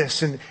receive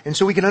this and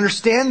so we can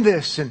understand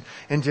this and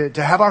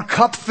to have our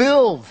cup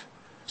filled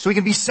so we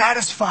can be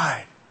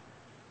satisfied.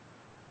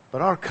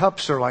 But our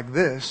cups are like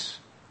this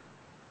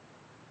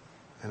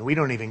and we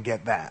don't even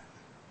get that.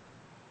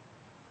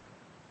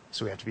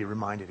 So we have to be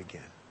reminded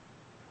again.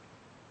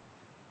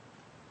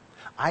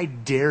 I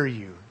dare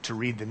you to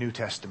read the New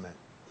Testament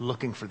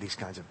looking for these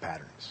kinds of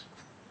patterns.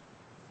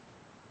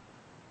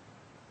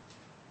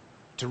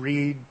 To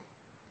read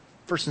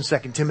 1st and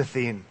 2nd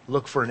Timothy and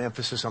look for an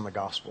emphasis on the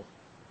gospel.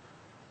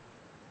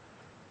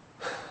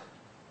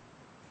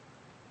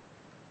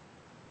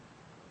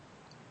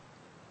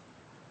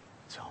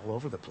 It's all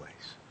over the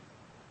place.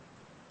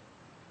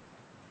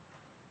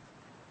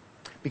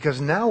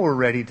 Because now we're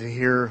ready to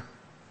hear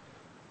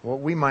what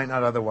we might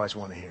not otherwise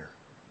want to hear.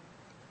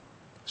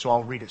 So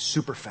I'll read it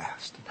super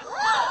fast.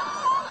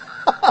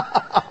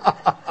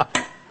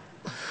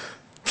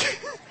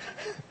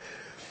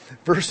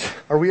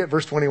 Are we at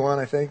verse 21,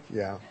 I think?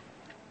 Yeah.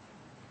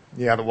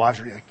 Yeah, the wives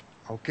are like,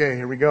 okay,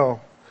 here we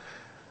go.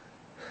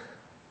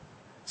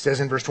 It says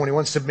in verse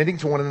 21, submitting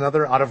to one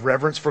another out of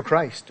reverence for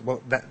Christ.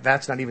 Well,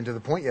 that's not even to the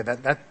point yet.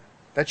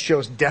 That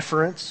shows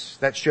deference.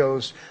 That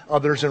shows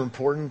others are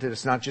important, that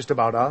it's not just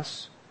about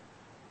us.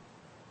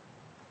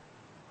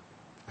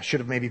 I should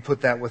have maybe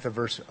put that with a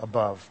verse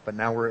above, but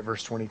now we're at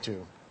verse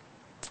 22.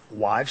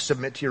 Wives,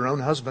 submit to your own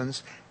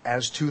husbands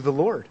as to the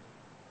Lord.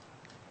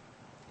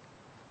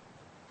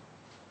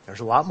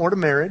 There's a lot more to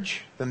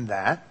marriage than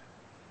that,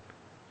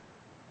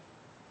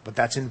 but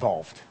that's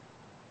involved.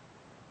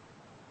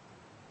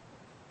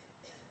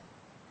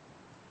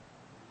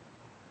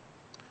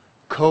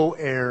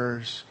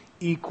 Co-heirs,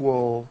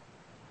 equal,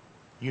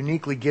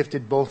 uniquely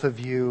gifted, both of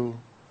you,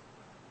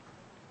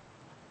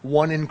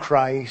 one in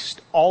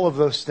Christ, all of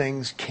those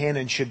things can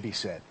and should be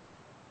said.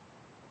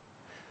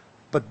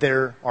 But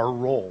there are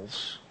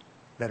roles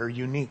that are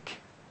unique.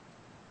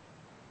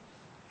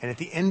 And at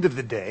the end of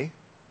the day,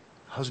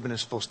 husband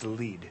is supposed to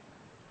lead.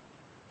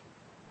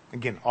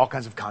 Again, all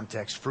kinds of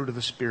context, fruit of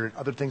the Spirit,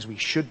 other things we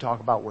should talk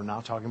about, we're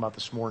not talking about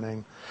this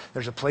morning.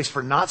 There's a place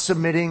for not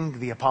submitting.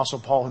 The Apostle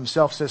Paul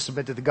himself says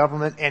submit to the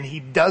government, and he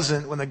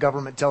doesn't when the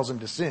government tells him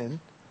to sin.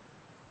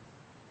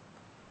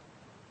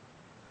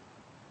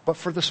 But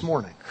for this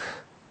morning,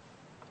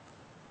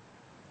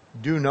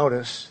 do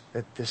notice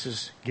that this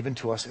is given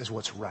to us as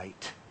what's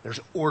right.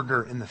 There's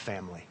order in the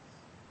family.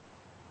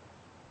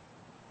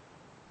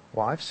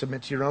 Wives,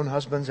 submit to your own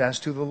husbands as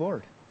to the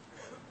Lord.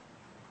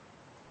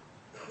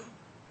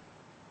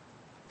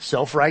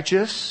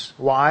 Self-righteous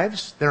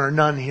wives, there are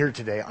none here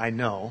today, I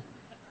know.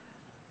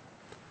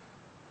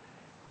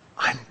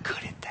 I'm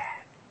good at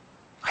that.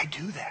 I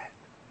do that.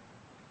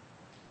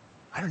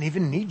 I don't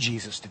even need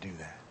Jesus to do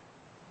that.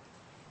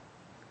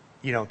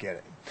 You don't get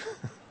it.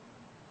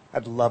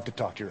 I'd love to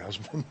talk to your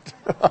husband.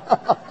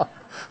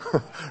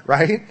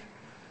 Right?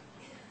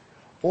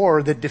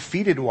 Or the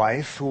defeated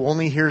wife who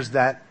only hears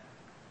that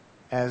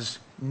as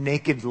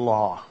naked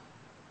law.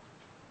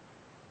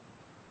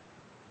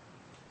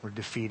 We're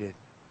defeated.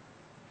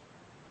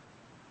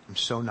 I'm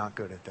so not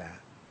good at that.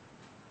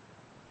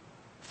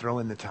 Throw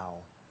in the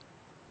towel.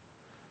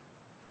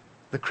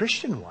 The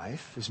Christian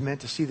wife is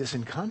meant to see this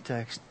in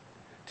context,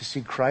 to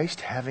see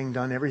Christ having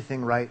done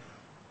everything right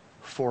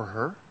for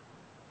her,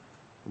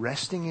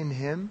 resting in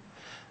Him,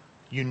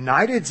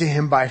 united to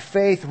Him by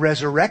faith,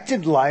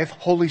 resurrected life,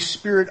 Holy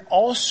Spirit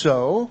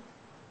also.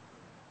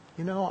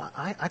 You know,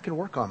 I can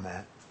work on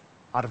that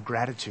out of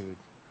gratitude,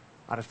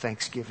 out of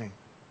thanksgiving,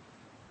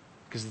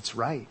 because it's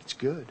right, it's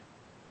good.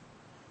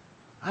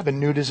 I have a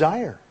new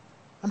desire.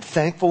 I'm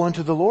thankful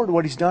unto the Lord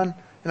what He's done,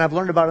 and I've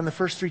learned about it in the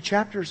first 3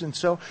 chapters. And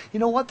so, you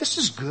know what? This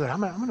is good.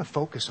 I'm going to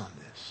focus on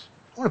this.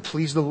 I want to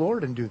please the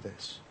Lord and do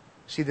this.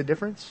 See the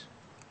difference?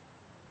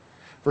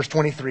 Verse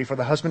 23, for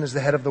the husband is the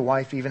head of the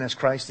wife, even as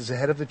Christ is the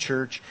head of the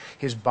church,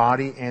 His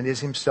body, and is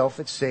Himself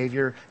its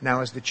Savior.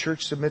 Now as the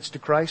church submits to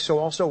Christ, so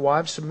also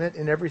wives submit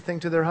in everything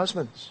to their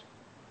husbands.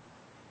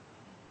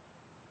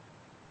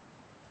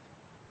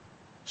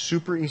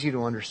 Super easy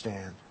to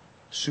understand.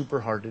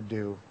 Super hard to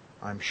do,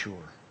 I'm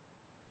sure.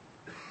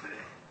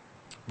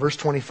 Verse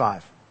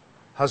 25,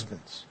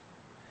 husbands,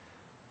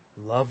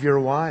 love your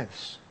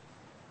wives.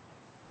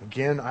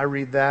 Again, I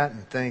read that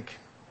and think,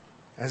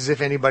 as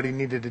if anybody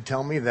needed to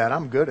tell me that.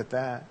 I'm good at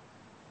that.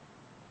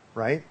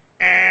 Right?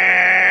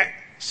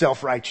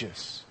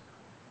 Self-righteous.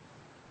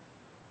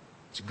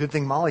 It's a good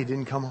thing Molly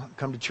didn't come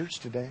to church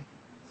today.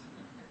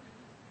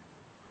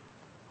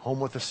 Home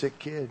with a sick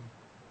kid.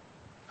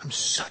 I'm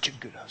such a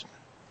good husband.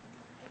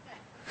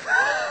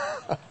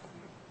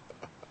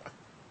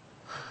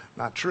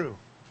 Not true.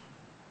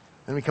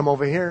 Then we come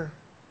over here.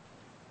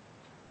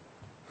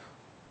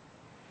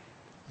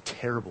 I'm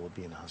terrible at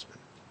being a husband.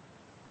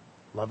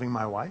 Loving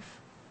my wife.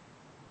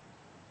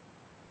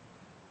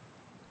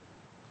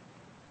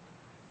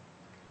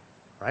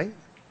 Right?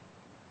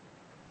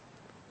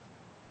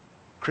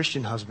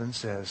 Christian husband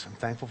says, I'm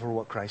thankful for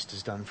what Christ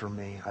has done for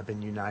me. I've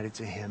been united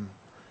to Him.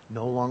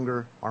 No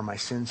longer are my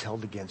sins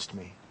held against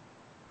me.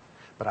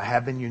 but I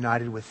have been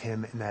united with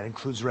him, and that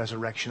includes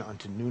resurrection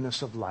unto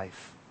newness of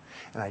life.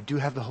 And I do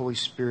have the Holy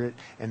Spirit,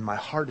 and my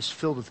heart is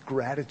filled with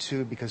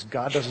gratitude because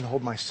God doesn't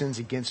hold my sins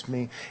against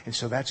me. And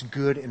so that's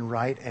good and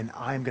right, and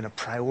I'm going to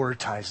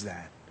prioritize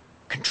that.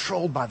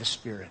 Controlled by the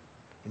Spirit,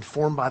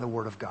 informed by the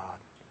Word of God.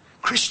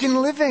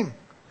 Christian living.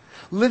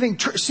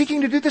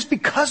 Seeking to do this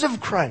because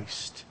of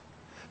Christ.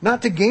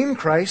 Not to gain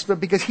Christ, but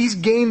because He's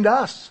gained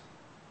us.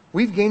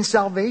 We've gained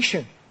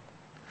salvation.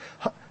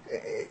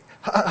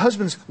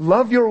 Husbands,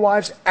 love your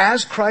wives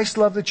as Christ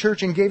loved the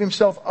church and gave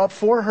Himself up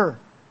for her.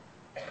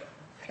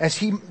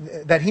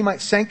 That He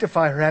might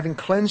sanctify her, having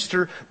cleansed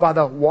her by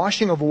the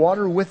washing of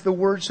water with the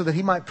word, so that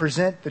He might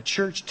present the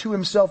church to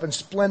Himself in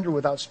splendor,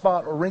 without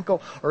spot or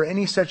wrinkle or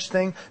any such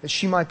thing, that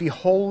she might be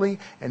holy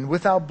and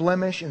without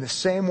blemish. In the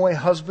same way,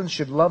 husbands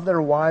should love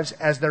their wives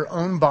as their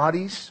own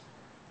bodies.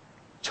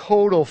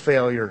 Total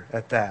failure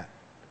at that.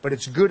 But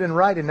it's good and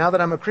right, and now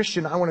that I'm a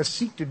Christian, I want to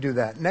seek to do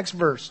that. Next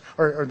verse,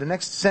 or the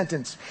next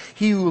sentence.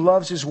 He who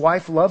loves his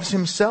wife loves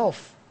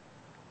himself.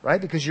 Right?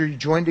 Because you're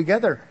joined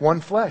together, one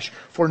flesh.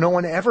 For no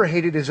one ever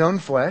hated his own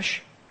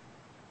flesh,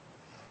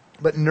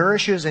 but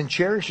nourishes and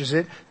cherishes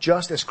it,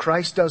 just as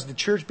Christ does the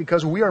church,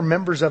 because we are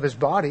members of His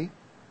body.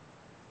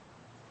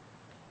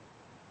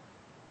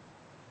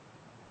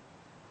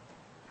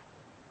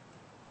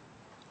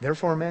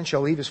 Therefore a man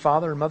shall leave his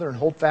father and mother and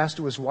hold fast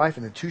to his wife,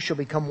 and the two shall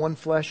become one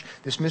flesh.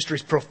 This mystery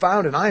is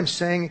profound, and I am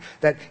saying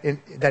that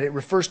it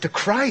refers to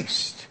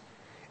Christ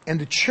and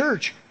the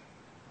church.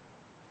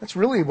 That's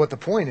really what the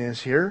point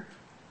is here.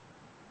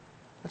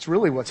 That's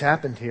really what's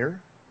happened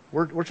here.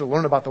 We're to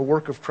learn about the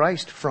work of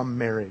Christ from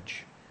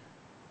marriage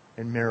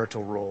and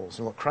marital roles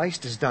and what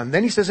Christ has done.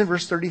 Then he says in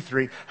verse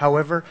 33,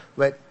 however,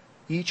 let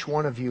each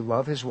one of you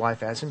love his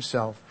wife as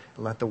himself,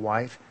 and let the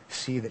wife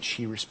see that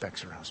she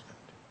respects her husband.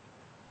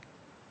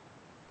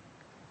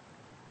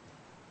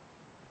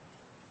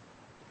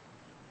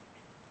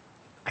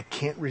 I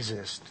can't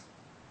resist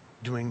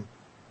doing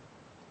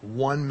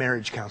one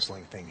marriage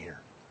counseling thing here.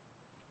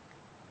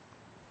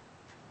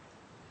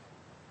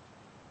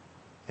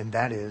 And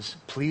that is,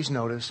 please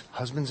notice,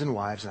 husbands and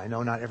wives, and I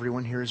know not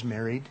everyone here is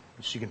married,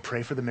 so you can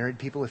pray for the married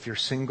people. If you're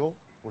single,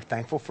 we're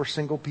thankful for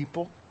single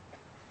people.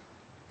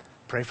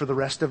 Pray for the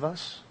rest of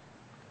us.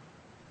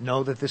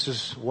 Know that this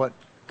is what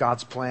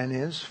God's plan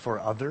is for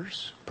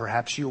others.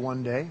 Perhaps you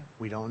one day.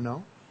 We don't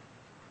know.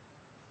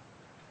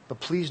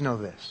 But please know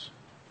this.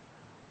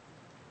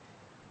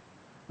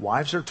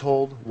 Wives are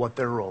told what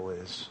their role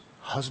is.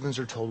 Husbands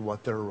are told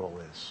what their role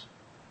is.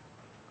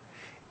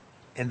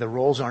 And the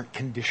roles aren't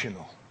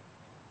conditional.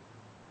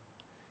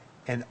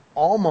 And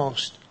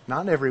almost,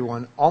 not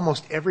everyone,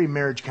 almost every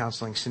marriage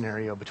counseling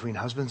scenario between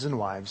husbands and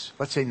wives,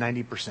 let's say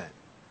 90%,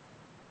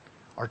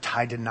 are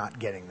tied to not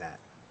getting that.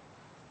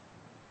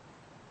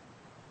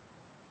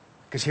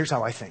 Because here's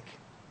how I think.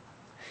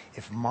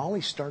 If Molly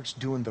starts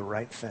doing the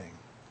right thing,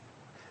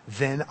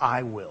 then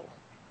I will.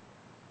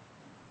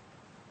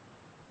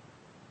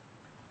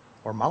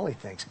 Or Molly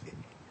thinks,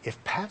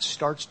 if Pat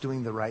starts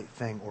doing the right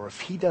thing, or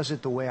if he does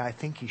it the way I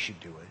think he should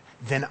do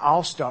it, then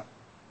I'll start.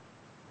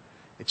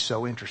 It's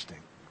so interesting.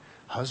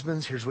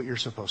 Husbands, here's what you're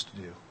supposed to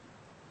do.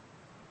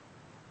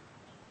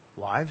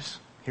 Wives,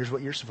 here's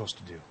what you're supposed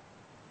to do.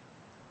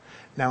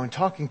 Now, in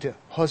talking to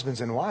husbands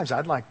and wives,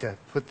 I'd like to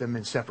put them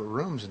in separate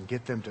rooms and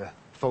get them to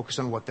focus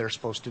on what they're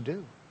supposed to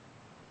do.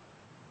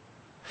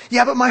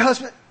 Yeah, but my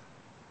husband.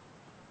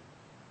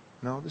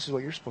 No, this is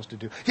what you're supposed to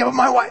do. Yeah, but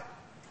my wife.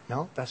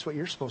 No, that's what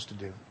you're supposed to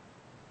do.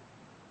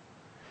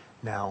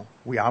 Now,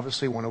 we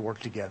obviously want to work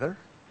together,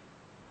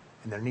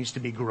 and there needs to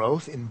be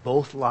growth in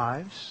both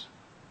lives.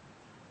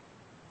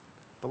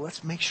 But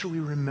let's make sure we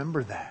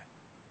remember that.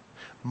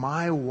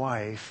 My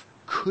wife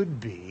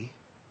could be,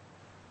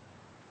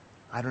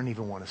 I don't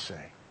even want to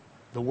say,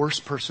 the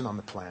worst person on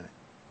the planet.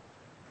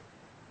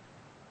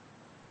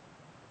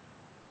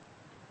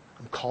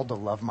 I'm called to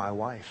love my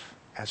wife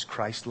as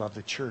Christ loved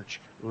the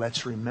church.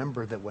 Let's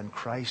remember that when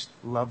Christ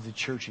loved the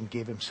church and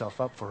gave Himself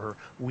up for her,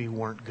 we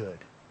weren't good.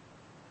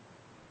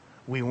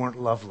 We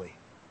weren't lovely.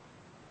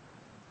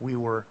 We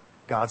were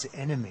God's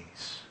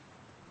enemies.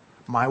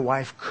 My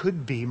wife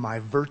could be my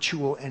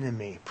virtual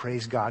enemy.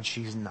 Praise God,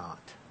 she's not.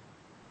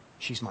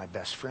 She's my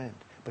best friend.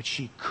 But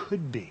she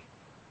could be.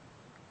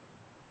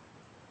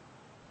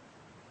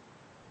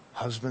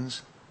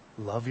 Husbands,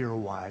 love your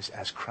wives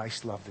as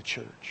Christ loved the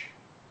church.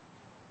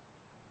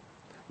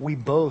 We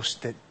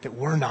boast that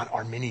we're not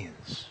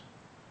Arminians.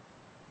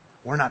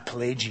 We're not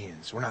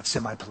Pelagians. We're not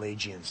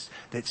semi-Pelagians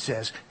that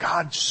says,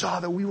 God saw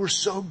that we were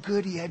so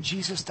good, He had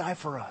Jesus die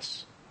for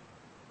us.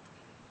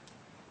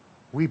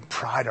 We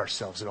pride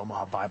ourselves at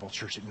Omaha Bible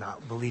Church at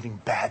not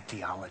believing bad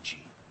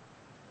theology.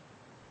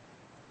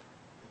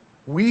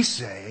 We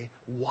say,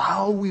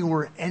 while we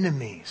were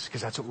enemies,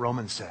 because that's what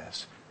Romans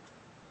says,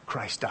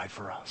 Christ died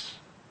for us.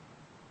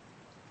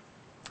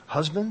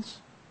 Husbands,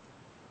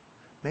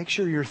 make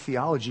sure your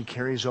theology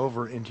carries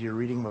over into your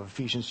reading of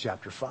Ephesians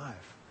chapter 5.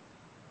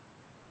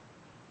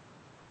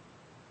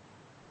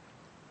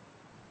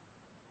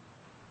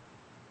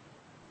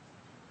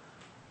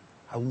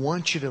 I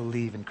want you to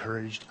leave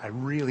encouraged. I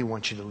really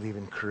want you to leave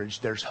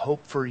encouraged. There's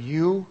hope for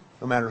you,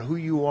 no matter who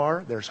you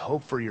are. There's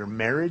hope for your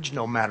marriage,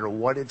 no matter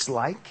what it's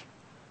like.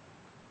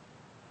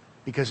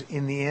 Because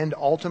in the end,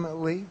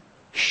 ultimately,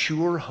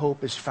 sure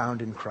hope is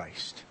found in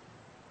Christ.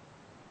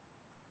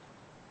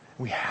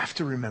 We have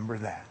to remember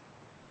that.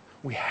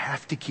 We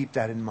have to keep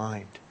that in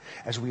mind.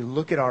 As we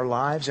look at our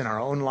lives and our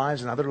own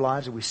lives and other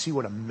lives, and we see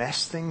what a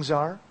mess things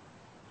are,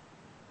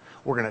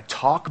 we're going to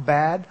talk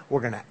bad.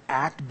 We're going to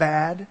act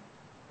bad.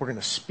 We're going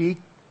to speak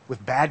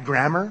with bad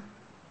grammar.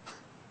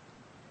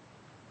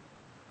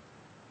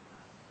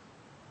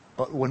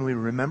 But when we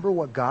remember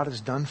what God has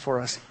done for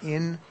us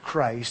in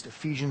Christ,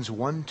 Ephesians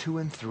 1, 2,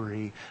 and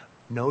 3,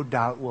 no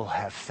doubt we'll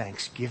have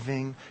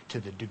thanksgiving to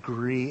the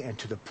degree and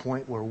to the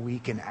point where we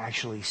can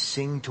actually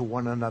sing to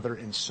one another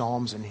in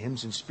psalms and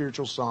hymns and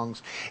spiritual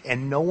songs.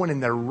 And no one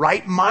in their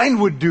right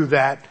mind would do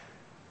that,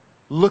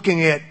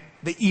 looking at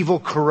the evil,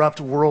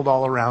 corrupt world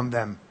all around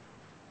them.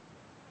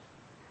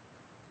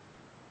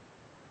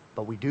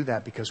 But we do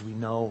that because we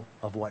know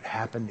of what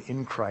happened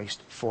in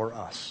Christ for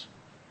us.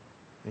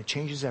 And it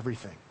changes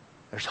everything.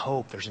 There's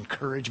hope. There's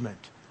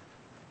encouragement.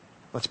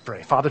 Let's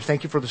pray. Father,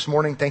 thank you for this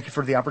morning. Thank you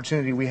for the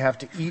opportunity we have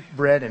to eat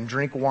bread and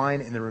drink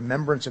wine in the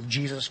remembrance of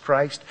Jesus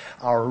Christ,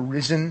 our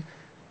risen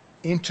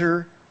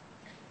intercessor,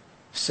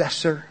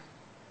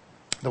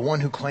 the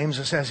one who claims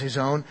us as his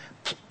own.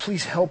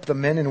 Please help the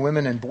men and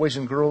women and boys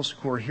and girls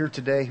who are here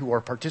today, who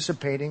are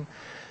participating,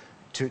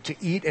 to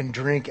eat and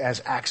drink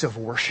as acts of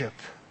worship,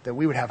 that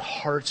we would have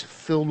hearts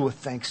filled with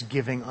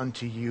thanksgiving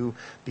unto you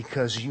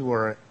because you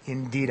are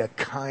indeed a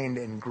kind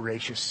and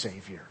gracious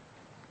Savior.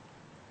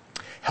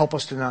 Help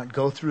us to not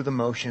go through the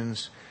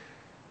motions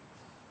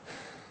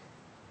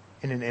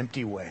in an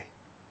empty way.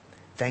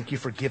 Thank you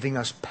for giving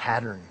us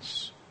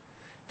patterns.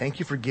 Thank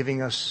you for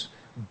giving us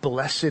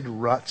blessed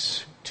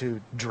ruts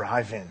to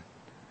drive in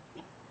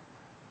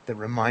that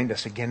remind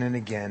us again and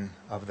again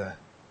of the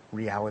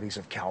realities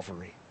of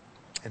Calvary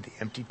and the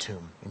empty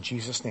tomb. In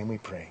Jesus' name we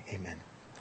pray. Amen.